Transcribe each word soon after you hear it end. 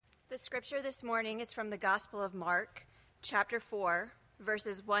The scripture this morning is from the Gospel of Mark, chapter 4,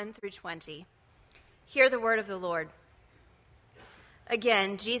 verses 1 through 20. Hear the word of the Lord.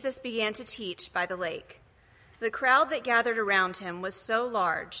 Again, Jesus began to teach by the lake. The crowd that gathered around him was so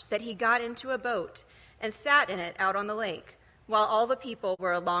large that he got into a boat and sat in it out on the lake, while all the people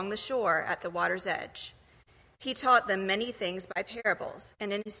were along the shore at the water's edge. He taught them many things by parables,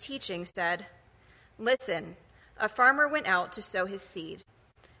 and in his teaching said, "Listen, a farmer went out to sow his seed.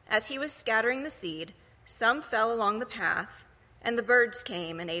 As he was scattering the seed, some fell along the path, and the birds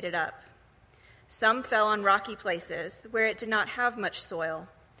came and ate it up. Some fell on rocky places where it did not have much soil.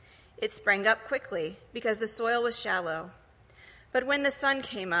 It sprang up quickly because the soil was shallow. But when the sun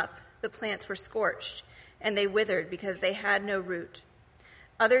came up, the plants were scorched, and they withered because they had no root.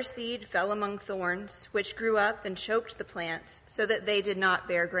 Other seed fell among thorns, which grew up and choked the plants so that they did not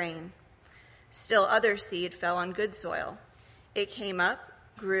bear grain. Still other seed fell on good soil. It came up,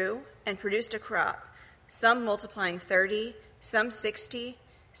 grew, and produced a crop, some multiplying 30, some 60,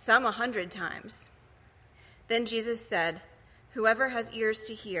 some 100 times. Then Jesus said, 'Whoever has ears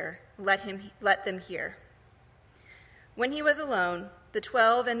to hear, let them hear.' When he was alone, the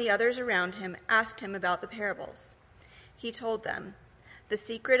 12 and the others around him asked him about the parables. He told them, 'The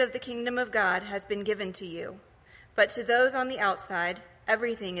secret of the kingdom of God has been given to you, but to those on the outside,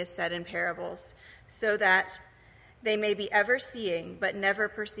 everything is said in parables, so that they may be ever seeing but never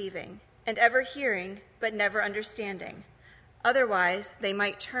perceiving, and ever hearing but never understanding. Otherwise, they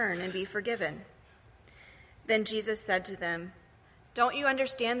might turn and be forgiven.' Then Jesus said to them, 'Don't you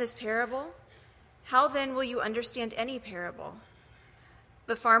understand this parable? How then will you understand any parable?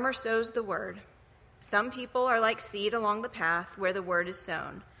 The farmer sows the word. Some people are like seed along the path where the word is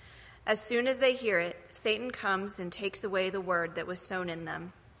sown. As soon as they hear it, Satan comes and takes away the word that was sown in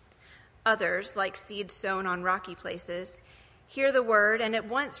them. Others, like seed sown on rocky places, hear the word and at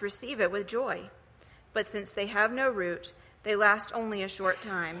once receive it with joy. But since they have no root, they last only a short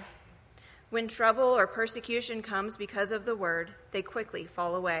time. When trouble or persecution comes because of the word, they quickly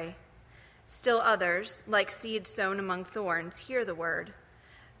fall away. Still others, like seed sown among thorns, hear the word.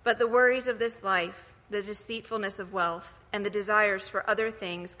 But the worries of this life, the deceitfulness of wealth, and the desires for other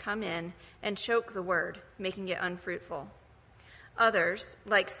things come in and choke the word, making it unfruitful. Others,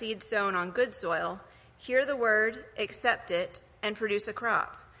 like seed sown on good soil, hear the word, accept it, and produce a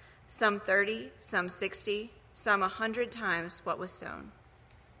crop, some 30, some 60, some 100 times what was sown."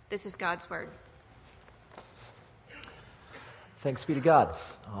 This is God's word. Thanks be to God.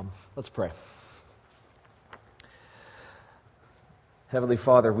 Let's pray. Heavenly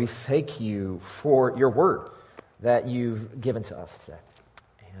Father, we thank you for your word that you've given to us today.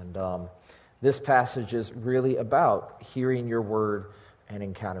 And this passage is really about hearing your word and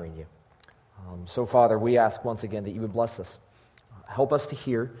encountering you. So, Father, we ask once again that you would bless us. Help us to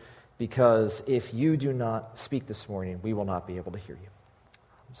hear, because if you do not speak this morning, we will not be able to hear you.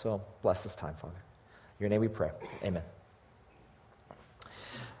 So, bless this time, Father. In your name we pray. Amen.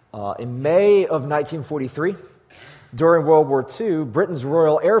 In May of 1943, during World War II, Britain's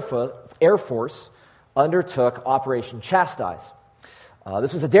Royal Air Force undertook Operation Chastise.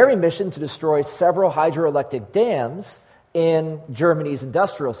 This was a daring mission to destroy several hydroelectric dams in Germany's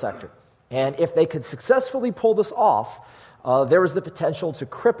industrial sector. And if they could successfully pull this off, there was the potential to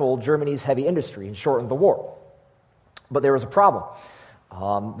cripple Germany's heavy industry and shorten the war. But there was a problem.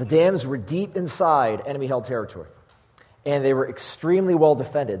 The dams were deep inside enemy-held territory, and they were extremely well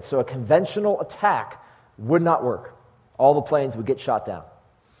defended, so a conventional attack would not work. All the planes would get shot down.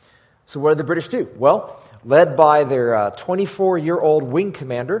 So what did the British do? Well, led by their 24-year-old wing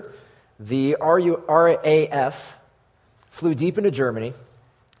commander, the RAF flew deep into Germany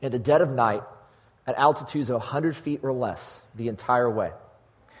in the dead of night at altitudes of 100 feet or less the entire way.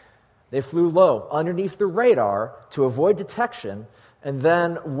 They flew low underneath the radar to avoid detection, and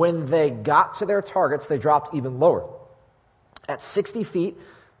then when they got to their targets, they dropped even lower. At 60 feet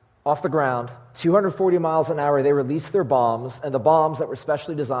off the ground, 240 miles an hour, they released their bombs, and the bombs that were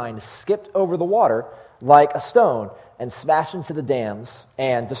specially designed skipped over the water like a stone and smashed into the dams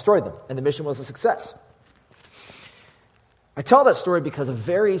and destroyed them, and the mission was a success. I tell that story because a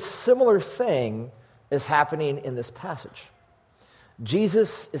very similar thing is happening in this passage.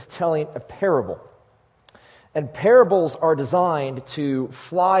 Jesus is telling a parable, and parables are designed to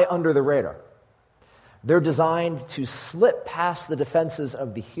fly under the radar. They're designed to slip past the defenses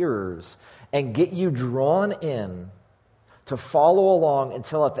of the hearers and get you drawn in to follow along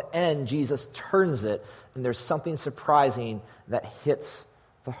until at the end Jesus turns it and there's something surprising that hits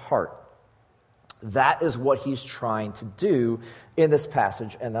the heart. That is what he's trying to do in this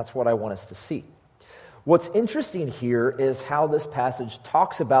passage, and that's what I want us to see. What's interesting here is how this passage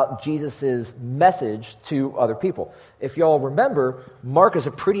talks about Jesus' message to other people. If y'all remember, Mark is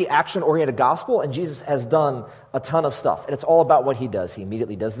a pretty action-oriented gospel, and Jesus has done a ton of stuff. And it's all about what he does. He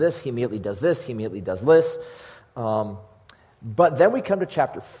immediately does this, he immediately does this, he immediately does this. But then we come to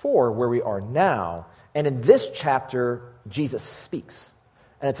chapter 4, where we are now, and in this chapter, Jesus speaks.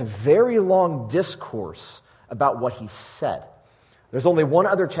 And it's a very long discourse about what he said. There's only one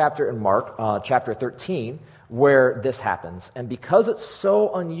other chapter in Mark, chapter 13, where this happens. And because it's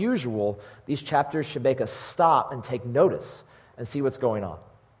so unusual, these chapters should make us stop and take notice and see what's going on.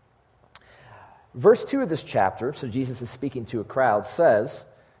 Verse 2 of this chapter, so Jesus is speaking to a crowd, says,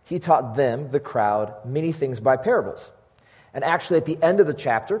 he taught them, the crowd, many things by parables. And actually at the end of the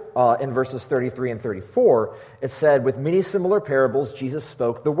chapter, in verses 33 and 34, it said, with many similar parables, Jesus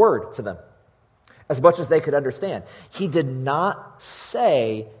spoke the word to them, as much as they could understand. He did not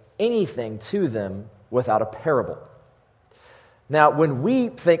say anything to them without a parable. Now, when we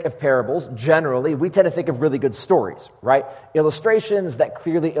think of parables, generally, we tend to think of really good stories, right? Illustrations that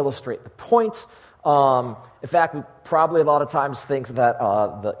clearly illustrate the point. In fact, we probably a lot of times think that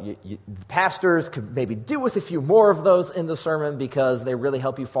the pastors could maybe do with a few more of those in the sermon because they really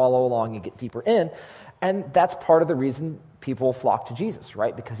help you follow along and get deeper in. And that's part of the reason people flock to Jesus,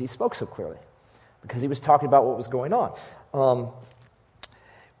 right? Because he spoke so clearly. Because he was talking about what was going on.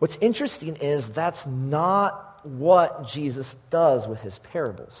 What's interesting is that's not what Jesus does with his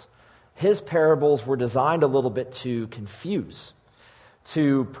parables. His parables were designed a little bit to confuse,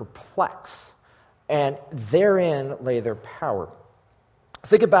 to perplex, and therein lay their power.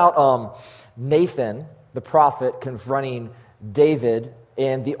 Think about Nathan, the prophet, confronting David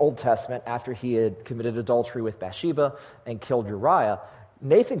in the Old Testament after he had committed adultery with Bathsheba and killed Uriah.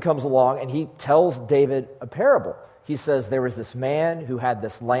 Nathan comes along and he tells David a parable. He says there was this man who had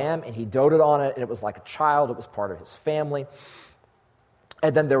this lamb and he doted on it and it was like a child. It was part of his family.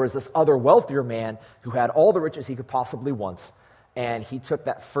 And then there was this other wealthier man who had all the riches he could possibly want. And he took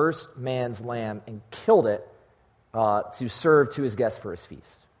that first man's lamb and killed it to serve to his guests for his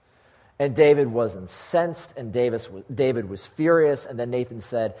feast. And David was incensed and David was furious. And then Nathan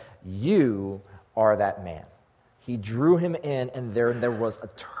said, you are that man. He drew him in, and there was a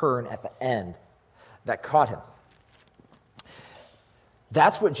turn at the end that caught him.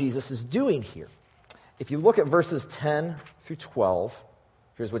 That's what Jesus is doing here. If you look at verses 10 through 12,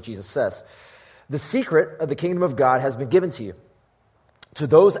 here's what Jesus says. The secret of the kingdom of God has been given to you. To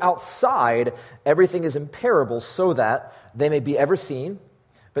those outside, everything is in parables so that they may be ever seeing,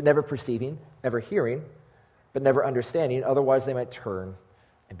 but never perceiving, ever hearing, but never understanding. Otherwise, they might turn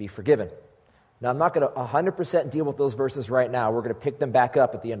and be forgiven. Now, I'm not going to 100% deal with those verses right now. We're going to pick them back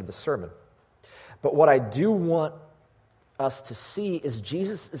up at the end of the sermon. But what I do want us to see is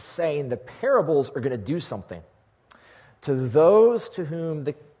Jesus is saying the parables are going to do something. To those to whom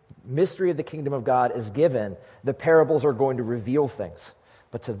the mystery of the kingdom of God is given, the parables are going to reveal things.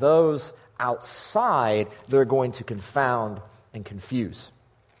 But to those outside, they're going to confound and confuse.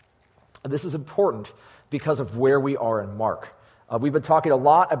 And this is important because of where we are in Mark. We've been talking a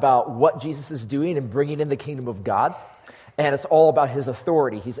lot about what Jesus is doing and bringing in the kingdom of God, and it's all about his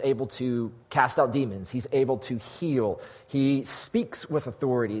authority. He's able to cast out demons. He's able to heal. He speaks with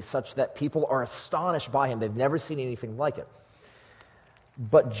authority such that people are astonished by him. They've never seen anything like it.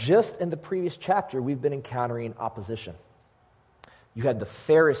 But just in the previous chapter, we've been encountering opposition. You had the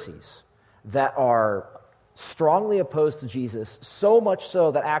Pharisees that are strongly opposed to Jesus, so much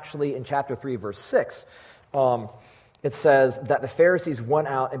so that actually in chapter 3, verse 6, it says that the Pharisees went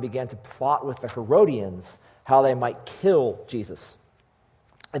out and began to plot with the Herodians how they might kill Jesus.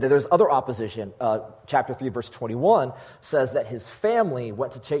 And then there's other opposition. Chapter 3, verse 21 says that his family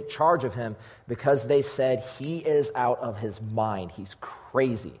went to take charge of him because they said he is out of his mind. He's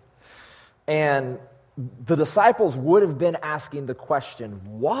crazy. And the disciples would have been asking the question,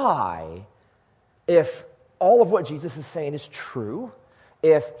 why, if all of what Jesus is saying is true,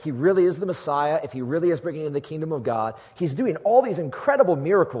 if he really is the Messiah, if he really is bringing in the kingdom of God, he's doing all these incredible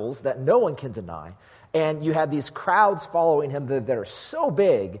miracles that no one can deny. And you have these crowds following him that are so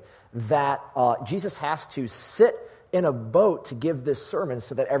big that Jesus has to sit in a boat to give this sermon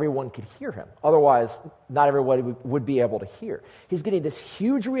so that everyone could hear him. Otherwise, not everybody would be able to hear. He's getting this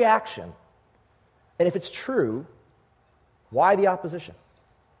huge reaction. And if it's true, why the opposition?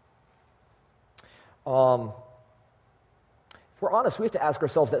 If we're honest, we have to ask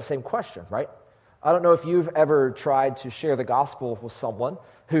ourselves that same question, right? I don't know if you've ever tried to share the gospel with someone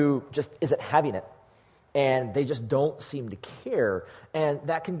who just isn't having it. and they just don't seem to care. And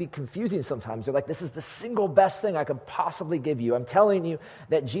that can be confusing sometimes. They're like, this is the single best thing I could possibly give you. I'm telling you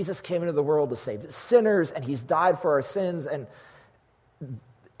that Jesus came into the world to save sinners, and he's died for our sins, and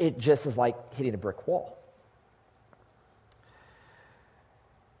it just is like hitting a brick wall.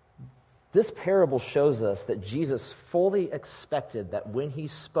 This parable shows us that Jesus fully expected that when he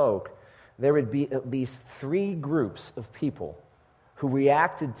spoke, there would be at least 3 groups of people who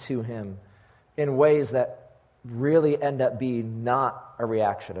reacted to him in ways that really end up being not a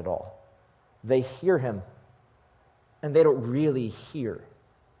reaction at all. They hear him, and they don't really hear.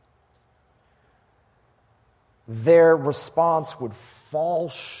 Their response would fall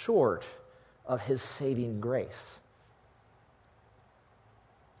short of his saving grace.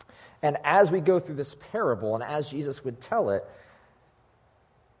 And as we go through this parable, and as Jesus would tell it,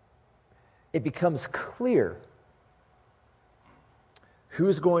 it becomes clear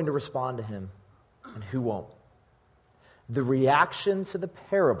who's going to respond to him and who won't. The reaction to the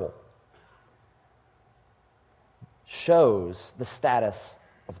parable shows the status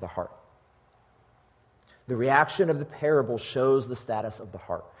of the heart. The reaction of the parable shows the status of the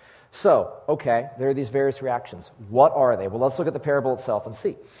heart. So, okay, there are these various reactions. What are they? Well, let's look at the parable itself and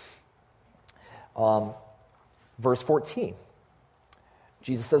see. Verse 14,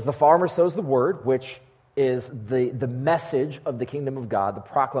 Jesus says, the farmer sows the word, which is the message of the kingdom of God, the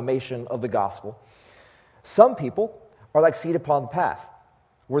proclamation of the gospel. Some people are like seed upon the path,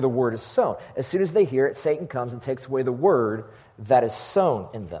 where the word is sown. As soon as they hear it, Satan comes and takes away the word that is sown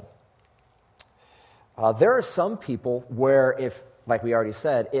in them. There are some people where if, like we already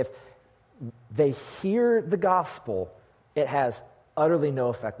said, if they hear the gospel, it has utterly no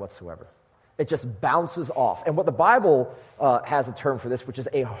effect whatsoever. It just bounces off. And what the Bible has a term for this, which is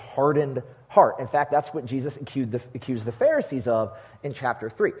a hardened heart. In fact, that's what Jesus accused the Pharisees of in chapter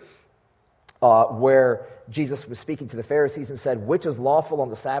 3, where Jesus was speaking to the Pharisees and said, which is lawful on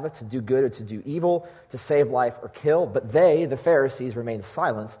the Sabbath, to do good or to do evil, to save life or kill? But they, the Pharisees, remained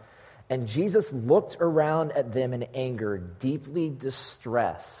silent. And Jesus looked around at them in anger, deeply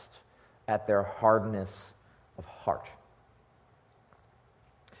distressed at their hardness of heart.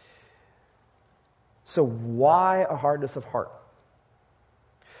 So why a hardness of heart?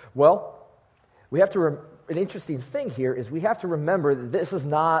 Well, we have to, an interesting thing here is we have to remember that this is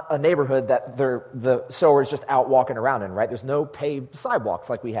not a neighborhood that the sower is just out walking around in, right? There's no paved sidewalks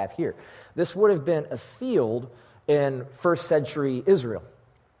like we have here. This would have been a field in first century Israel.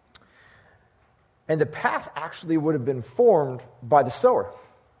 And the path actually would have been formed by the sower.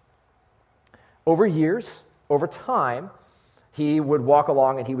 Over years, over time, he would walk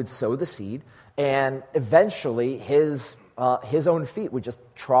along and he would sow the seed, and eventually his own feet would just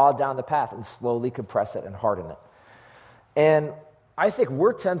trod down the path and slowly compress it and harden it. And I think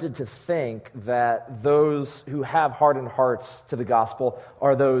we're tempted to think that those who have hardened hearts to the gospel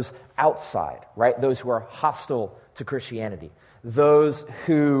are those outside, right? Those who are hostile to Christianity, those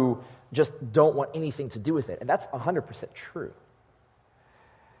who just don't want anything to do with it. And that's 100% true.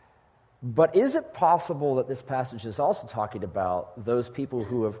 But is it possible that this passage is also talking about those people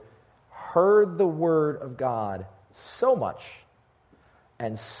who have heard the word of God so much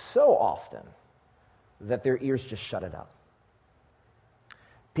and so often that their ears just shut it out?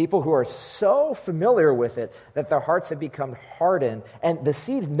 People who are so familiar with it that their hearts have become hardened, and the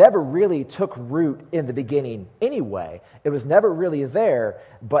seed never really took root in the beginning anyway. It was never really there,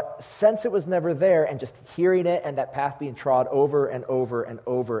 but since it was never there, and just hearing it and that path being trod over and over and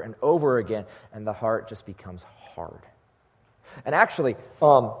over and over again, and the heart just becomes hard. And actually,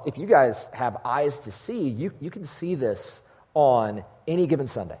 if you guys have eyes to see, you can see this on any given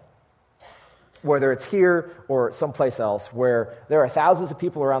Sunday. Whether it's here or someplace else, where there are thousands of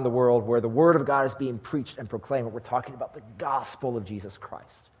people around the world where the word of God is being preached and proclaimed, and we're talking about the gospel of Jesus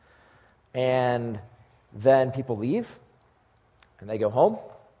Christ. And then people leave, and they go home,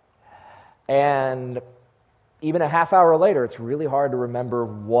 and even a half hour later, it's really hard to remember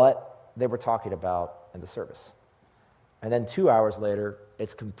what they were talking about in the service. And then 2 hours later,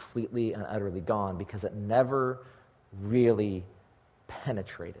 it's completely and utterly gone because it never really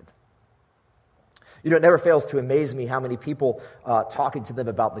penetrated. You know, it never fails to amaze me how many people talking to them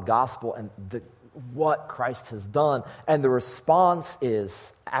about the gospel and what Christ has done, and the response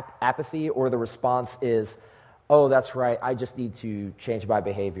is apathy, or the response is, oh, that's right, I just need to change my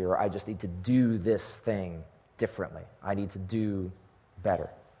behavior, or I just need to do this thing differently. I need to do better.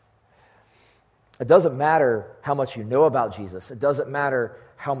 It doesn't matter how much you know about Jesus. It doesn't matter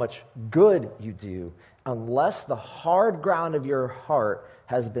how much good you do, unless the hard ground of your heart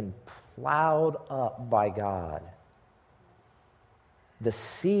has been plowed up by God. The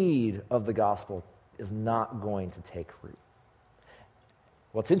seed of the gospel is not going to take root.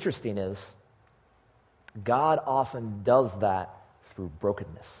 What's interesting is God often does that through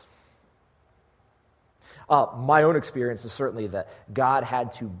brokenness. My own experience is certainly that God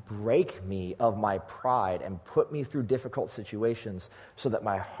had to break me of my pride and put me through difficult situations so that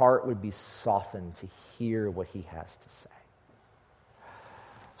my heart would be softened to hear what he has to say.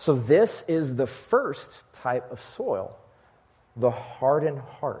 So this is the first type of soil, the hardened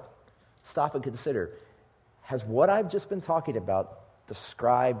heart. Stop and consider, has what I've just been talking about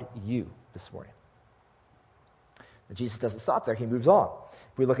described you this morning? But Jesus doesn't stop there. He moves on.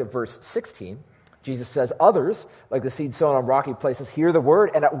 If we look at verse 16, Jesus says, others, like the seed sown on rocky places, hear the word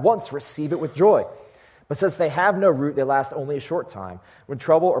and at once receive it with joy. But since they have no root, they last only a short time. When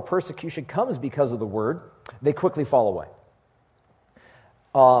trouble or persecution comes because of the word, they quickly fall away.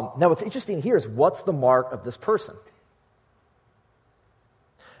 Now, what's interesting here is what's the mark of this person?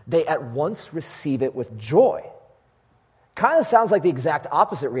 They at once receive it with joy. Kind of sounds like the exact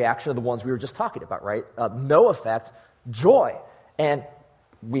opposite reaction of the ones we were just talking about, right? No effect, joy. And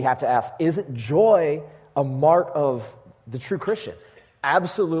we have to ask, isn't joy a mark of the true Christian?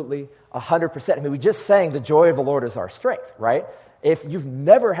 Absolutely, 100%. I mean, we just sang the joy of the Lord is our strength, right? If you've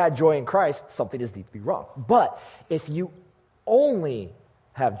never had joy in Christ, something is deeply wrong. But if you only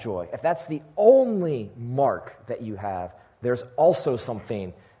have joy, if that's the only mark that you have, there's also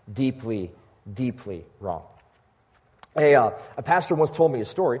something deeply, deeply wrong. A pastor once told me a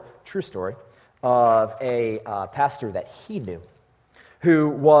story, true story, of a pastor that he knew who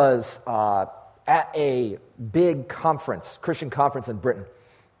was at a big conference, Christian conference in Britain.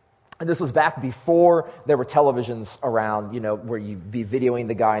 And this was back before there were televisions around, where you'd be videoing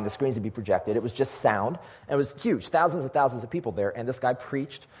the guy and the screens would be projected. It was just sound. And it was huge, thousands and thousands of people there. And this guy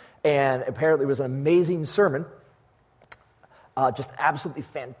preached, and apparently it was an amazing sermon. Just absolutely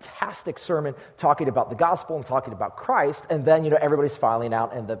fantastic sermon talking about the gospel and talking about Christ. And then, everybody's filing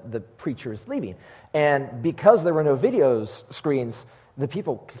out and the preacher is leaving. And because there were no screens, the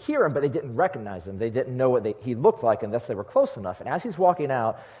people could hear him, but they didn't recognize him. They didn't know what he looked like unless they were close enough. And as he's walking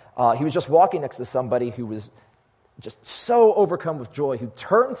out, he was just walking next to somebody who was just so overcome with joy, who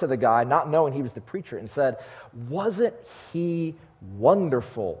turned to the guy, not knowing he was the preacher, and said, "Wasn't he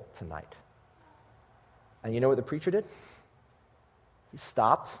wonderful tonight?" And you know what the preacher did? He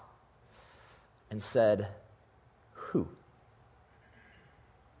stopped and said, "Who?"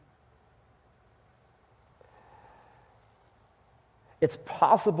 It's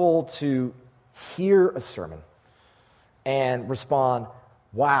possible to hear a sermon and respond,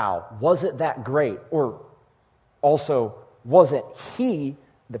 "Wow, was it that great?" Or also, "Wasn't he,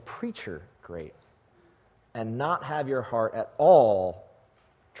 the preacher, great?" And not have your heart at all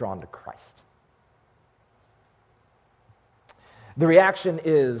drawn to Christ. The reaction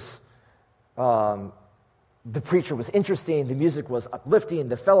is, the preacher was interesting, the music was uplifting,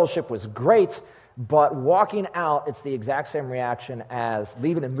 the fellowship was great, but walking out, it's the exact same reaction as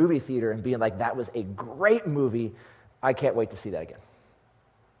leaving a movie theater and being like, "That was a great movie. I can't wait to see that again."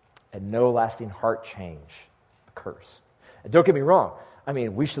 And no lasting heart change occurs. And don't get me wrong. I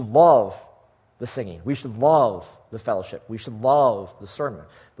mean, we should love the singing. We should love the fellowship. We should love the sermon.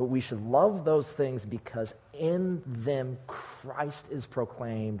 But we should love those things because in them Christ is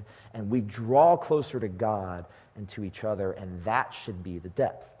proclaimed and we draw closer to God and to each other, and that should be the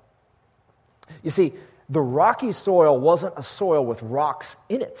depth. You see, the rocky soil wasn't a soil with rocks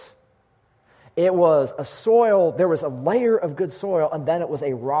in it. It was a soil, there was a layer of good soil, and then it was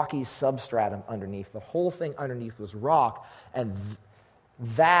a rocky substratum underneath. The whole thing underneath was rock, and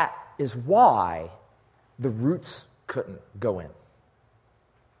that is why the roots couldn't go in.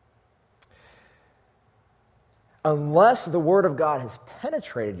 Unless the Word of God has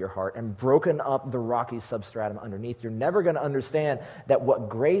penetrated your heart and broken up the rocky substratum underneath, you're never going to understand that what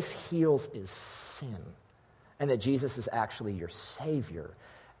grace heals is sin, and that Jesus is actually your Savior.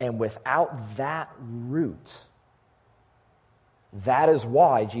 And without that root, that is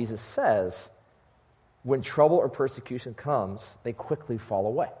why Jesus says, when trouble or persecution comes, they quickly fall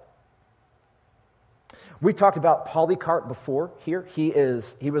away. We talked about Polycarp before here. He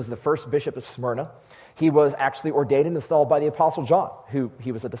was the first bishop of Smyrna. He was actually ordained and installed by the Apostle John, who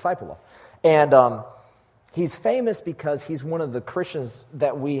he was a disciple of. And he's famous because he's one of the Christians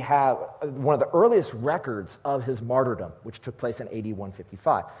that we have, one of the earliest records of his martyrdom, which took place in AD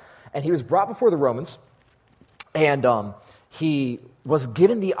 155. And he was brought before the Romans, and he was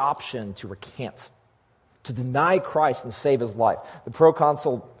given the option to recant, to deny Christ and save his life. The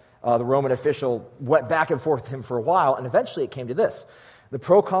proconsul, the Roman official, went back and forth with him for a while, and eventually it came to this. The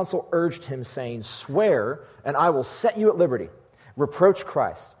proconsul urged him, saying, "Swear, and I will set you at liberty. Reproach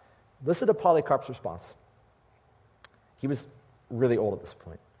Christ." Listen to Polycarp's response. He was really old at this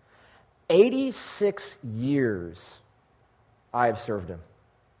point. 86 years I have served him,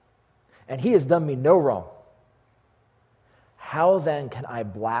 and he has done me no wrong. How then can I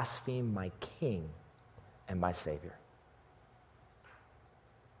blaspheme my king and my Savior?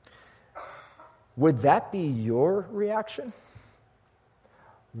 Would that be your reaction?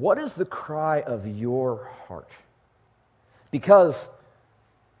 What is the cry of your heart? Because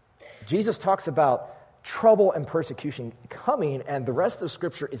Jesus talks about trouble and persecution coming, and the rest of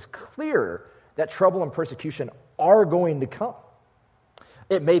Scripture is clear that trouble and persecution are going to come.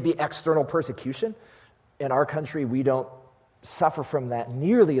 It may be external persecution. In our country, we don't suffer from that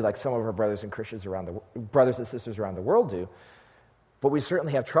nearly like some of our brothers and sisters around the world do, but we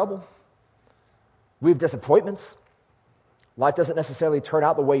certainly have trouble. We have disappointments. Life doesn't necessarily turn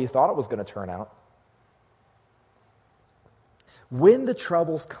out the way you thought it was going to turn out. When the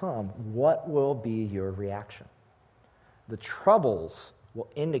troubles come, what will be your reaction? The troubles will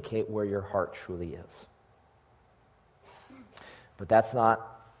indicate where your heart truly is. But that's not,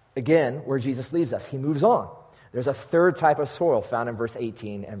 again, where Jesus leaves us. He moves on. There's a third type of soil found in verse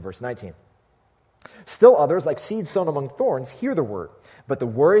 18 and verse 19. Still others, like seeds sown among thorns, hear the word, but the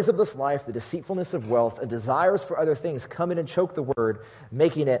worries of this life, the deceitfulness of wealth, and desires for other things come in and choke the word,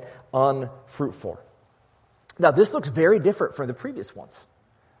 making it unfruitful. Now, this looks very different from the previous ones.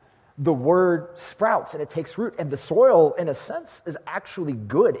 The word sprouts and it takes root, and the soil, in a sense, is actually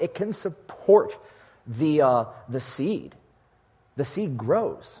good. It can support the seed. The seed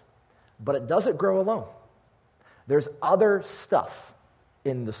grows, but it doesn't grow alone. There's other stuff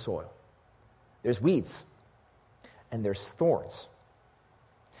in the soil. There's weeds, and there's thorns.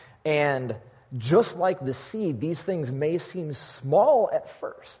 And just like the seed, these things may seem small at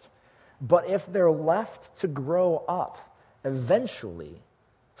first, but if they're left to grow up, eventually,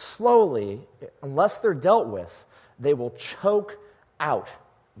 slowly, unless they're dealt with, they will choke out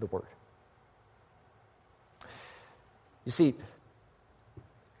the word. You see,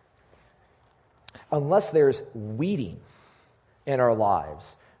 unless there's weeding in our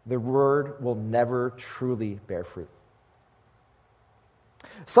lives, the word will never truly bear fruit.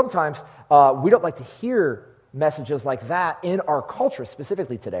 Sometimes we don't like to hear messages like that in our culture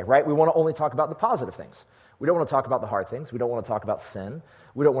specifically today, right? We want to only talk about the positive things. We don't want to talk about the hard things. We don't want to talk about sin.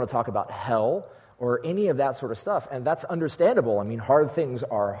 We don't want to talk about hell or any of that sort of stuff. And that's understandable. I mean, hard things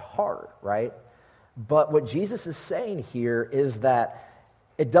are hard, right? But what Jesus is saying here is that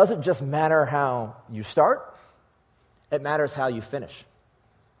it doesn't just matter how you start, it matters how you finish.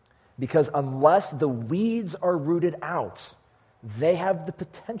 Because unless the weeds are rooted out, they have the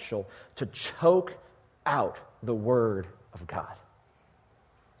potential to choke out the word of God.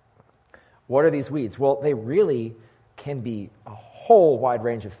 What are these weeds? Well, they really can be a whole wide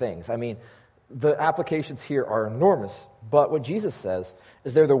range of things. I mean, the applications here are enormous, but what Jesus says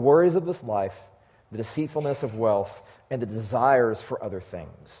is they're the worries of this life, the deceitfulness of wealth, and the desires for other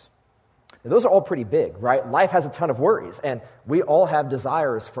things. Now, those are all pretty big, right? Life has a ton of worries, and we all have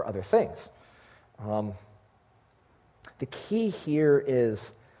desires for other things. The key here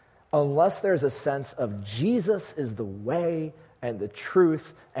is, unless there's a sense of Jesus is the way and the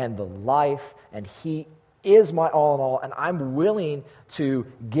truth and the life, and he is my all in all, and I'm willing to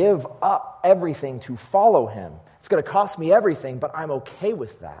give up everything to follow him. It's going to cost me everything, but I'm okay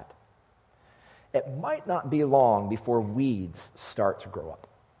with that. It might not be long before weeds start to grow up.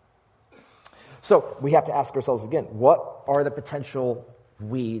 So we have to ask ourselves again, what are the potential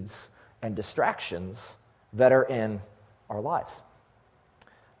weeds and distractions that are in our lives?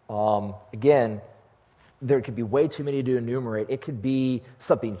 Again, there could be way too many to enumerate. It could be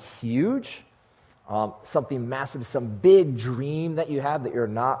something huge, something massive, some big dream that you have that you're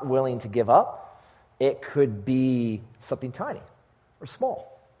not willing to give up. It could be something tiny or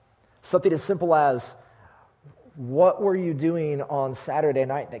small. Something as simple as, what were you doing on Saturday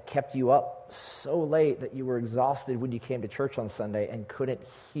night that kept you up so late that you were exhausted when you came to church on Sunday and couldn't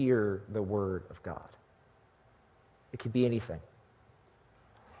hear the word of God? It could be anything.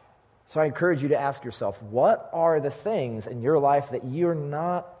 So I encourage you to ask yourself, what are the things in your life that you're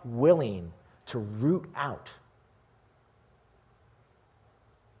not willing to root out?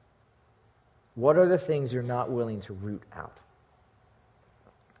 What are the things you're not willing to root out?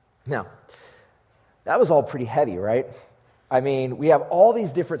 Now, that was all pretty heavy, right? I mean, we have all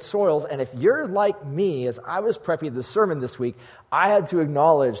these different soils, and if you're like me, as I was prepping the sermon this week, I had to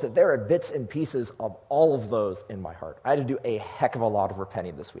acknowledge that there are bits and pieces of all of those in my heart. I had to do a heck of a lot of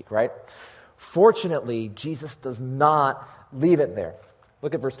repenting this week, right? Fortunately, Jesus does not leave it there.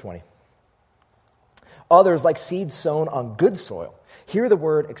 Look at verse 20. Others, like seeds sown on good soil, Hear the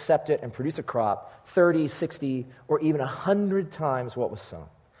word, accept it, and produce a crop 30, 60, or even 100 times what was sown.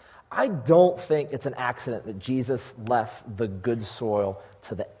 I don't think it's an accident that Jesus left the good soil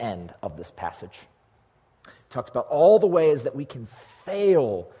to the end of this passage. He talks about all the ways that we can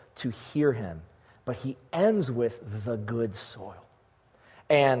fail to hear him, but he ends with the good soil.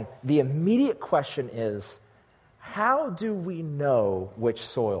 And the immediate question is, how do we know which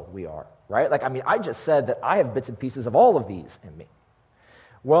soil we are, right? I just said that I have bits and pieces of all of these in me.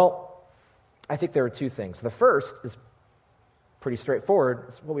 Well, I think there are two things. The first is pretty straightforward.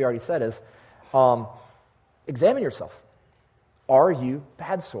 It's what we already said is, examine yourself. Are you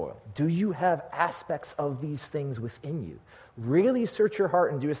bad soil? Do you have aspects of these things within you? Really search your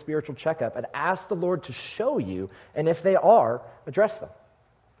heart and do a spiritual checkup and ask the Lord to show you, and if they are, address them.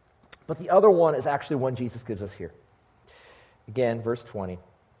 But the other one is actually one Jesus gives us here. Again, verse 20.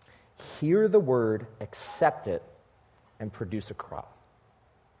 Hear the word, accept it, and produce a crop.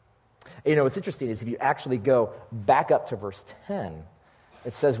 What's interesting is if you actually go back up to verse 10,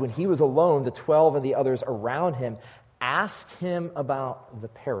 it says, when he was alone, the 12 and the others around him asked him about the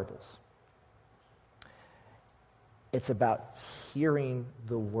parables. It's about hearing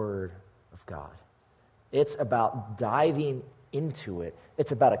the word of God. It's about diving into it.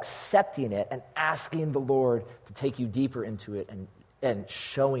 It's about accepting it and asking the Lord to take you deeper into it and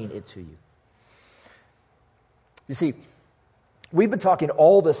showing it to you. You see, we've been talking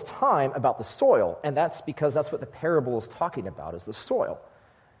all this time about the soil, and that's because that's what the parable is talking about, is the soil.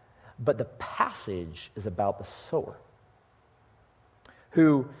 But the passage is about the sower,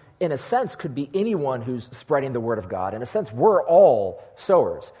 who, in a sense, could be anyone who's spreading the word of God. In a sense, we're all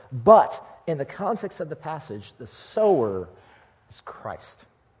sowers. But in the context of the passage, the sower is Christ.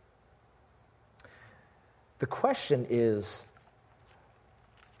 The question is,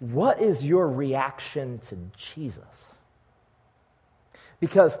 what is your reaction to Jesus?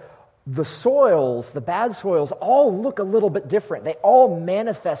 Because the soils, the bad soils, all look a little bit different. They all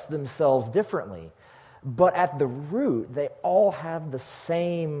manifest themselves differently. But at the root, they all have the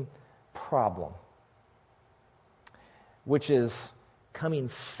same problem, which is coming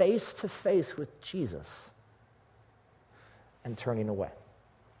face to face with Jesus and turning away.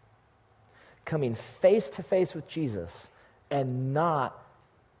 Coming face to face with Jesus and not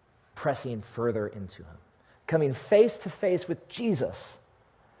pressing further into him. Coming face to face with Jesus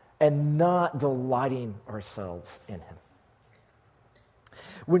and not delighting ourselves in him.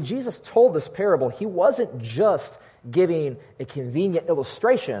 When Jesus told this parable, he wasn't just giving a convenient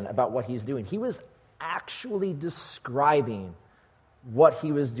illustration about what he's doing. He was actually describing what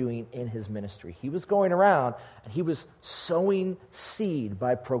he was doing in his ministry. He was going around and he was sowing seed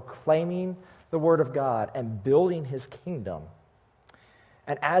by proclaiming the word of God and building his kingdom.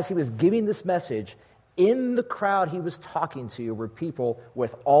 And as he was giving this message, in the crowd he was talking to were people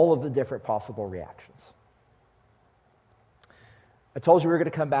with all of the different possible reactions. I told you we were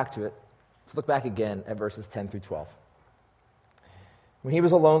going to come back to it. Let's look back again at verses 10 through 12. When he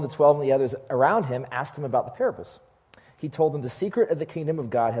was alone, the 12 and the others around him asked him about the parables. He told them, the secret of the kingdom of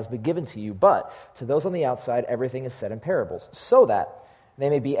God has been given to you, but to those on the outside, everything is said in parables, so that they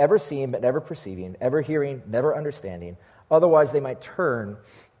may be ever seeing but never perceiving, ever hearing, never understanding. Otherwise, they might turn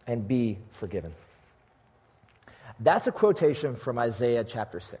and be forgiven. That's a quotation from Isaiah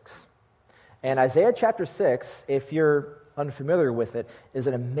chapter 6. And Isaiah chapter 6, if you're unfamiliar with it, is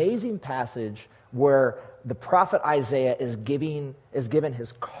an amazing passage where the prophet Isaiah is given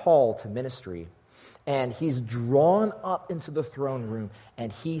his call to ministry. And he's drawn up into the throne room,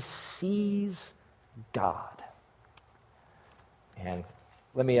 and he sees God. And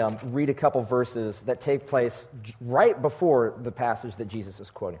let me read a couple verses that take place right before the passage that Jesus is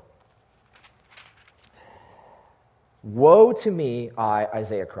quoting. Woe to me, I,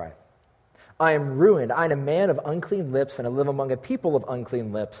 Isaiah, cried. I am ruined. I am a man of unclean lips, and I live among a people of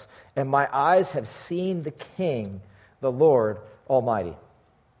unclean lips, and my eyes have seen the King, the Lord Almighty.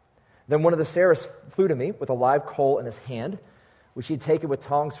 Then one of the seraphs flew to me with a live coal in his hand, which he had taken with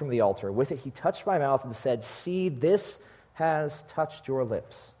tongs from the altar. With it he touched my mouth and said, see, this has touched your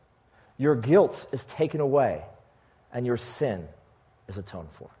lips. Your guilt is taken away, and your sin is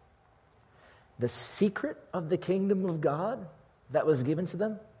atoned for. The secret of the kingdom of God that was given to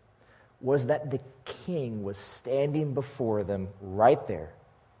them was that the king was standing before them right there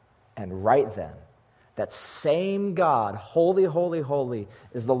and right then. That same God, holy, holy, holy,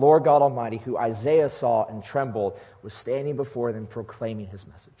 is the Lord God Almighty, who Isaiah saw and trembled, was standing before them proclaiming his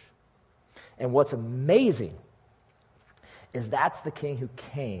message. And what's amazing is that's the king who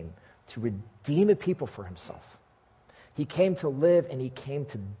came to redeem a people for himself. He came to live and he came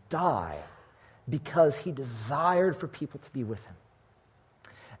to die because he desired for people to be with him.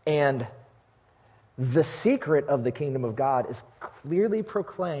 And the secret of the kingdom of God is clearly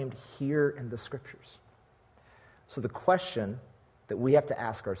proclaimed here in the Scriptures. So the question that we have to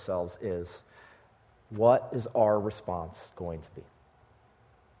ask ourselves is, what is our response going to be?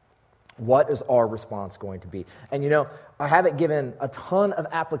 What is our response going to be? And I haven't given a ton of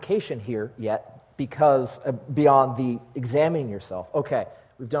application here yet because beyond the examining yourself. Okay,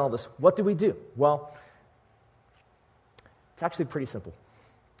 we've done all this. What do we do? Well, it's actually pretty simple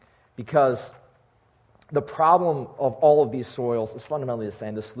because the problem of all of these soils is fundamentally the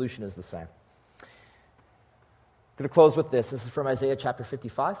same. The solution is the same. I'm going to close with this. This is from Isaiah chapter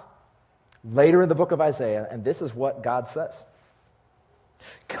 55. Later in the book of Isaiah, and this is what God says.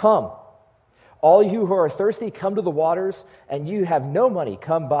 Come, all you who are thirsty, come to the waters, and you have no money,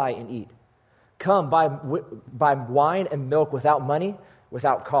 come buy and eat. Come, buy wine and milk without money,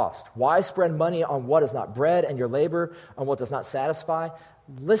 without cost. Why spend money on what is not bread, and your labor on what does not satisfy?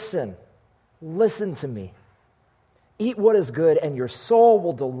 Listen to me. Eat what is good, and your soul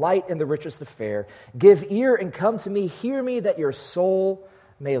will delight in the richest of fare. Give ear and come to me. Hear me, that your soul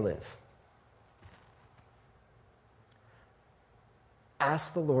may live.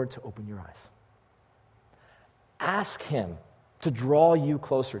 Ask the Lord to open your eyes. Ask Him to draw you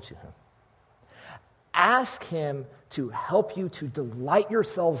closer to Him. Ask Him to help you to delight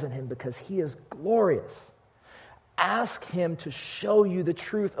yourselves in Him because He is glorious. Ask Him to show you the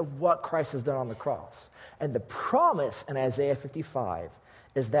truth of what Christ has done on the cross. And the promise in Isaiah 55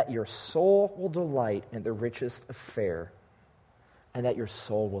 is that your soul will delight in the richest of fare and that your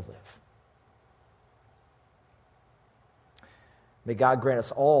soul will live. May God grant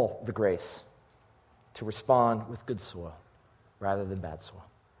us all the grace to respond with good soil rather than bad soil.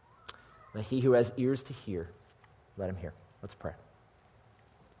 Let he who has ears to hear, let him hear. Let's pray.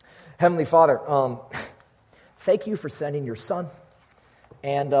 Heavenly Father, thank you for sending your Son.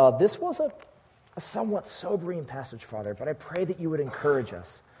 And this was a somewhat sobering passage, Father, but I pray that you would encourage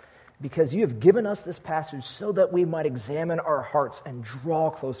us because you have given us this passage so that we might examine our hearts and draw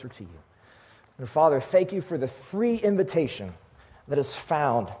closer to you. And Father, thank you for the free invitation that is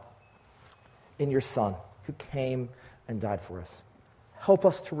found in your Son who came and died for us. Help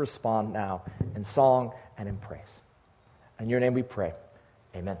us to respond now in song and in praise. In your name we pray.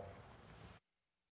 Amen.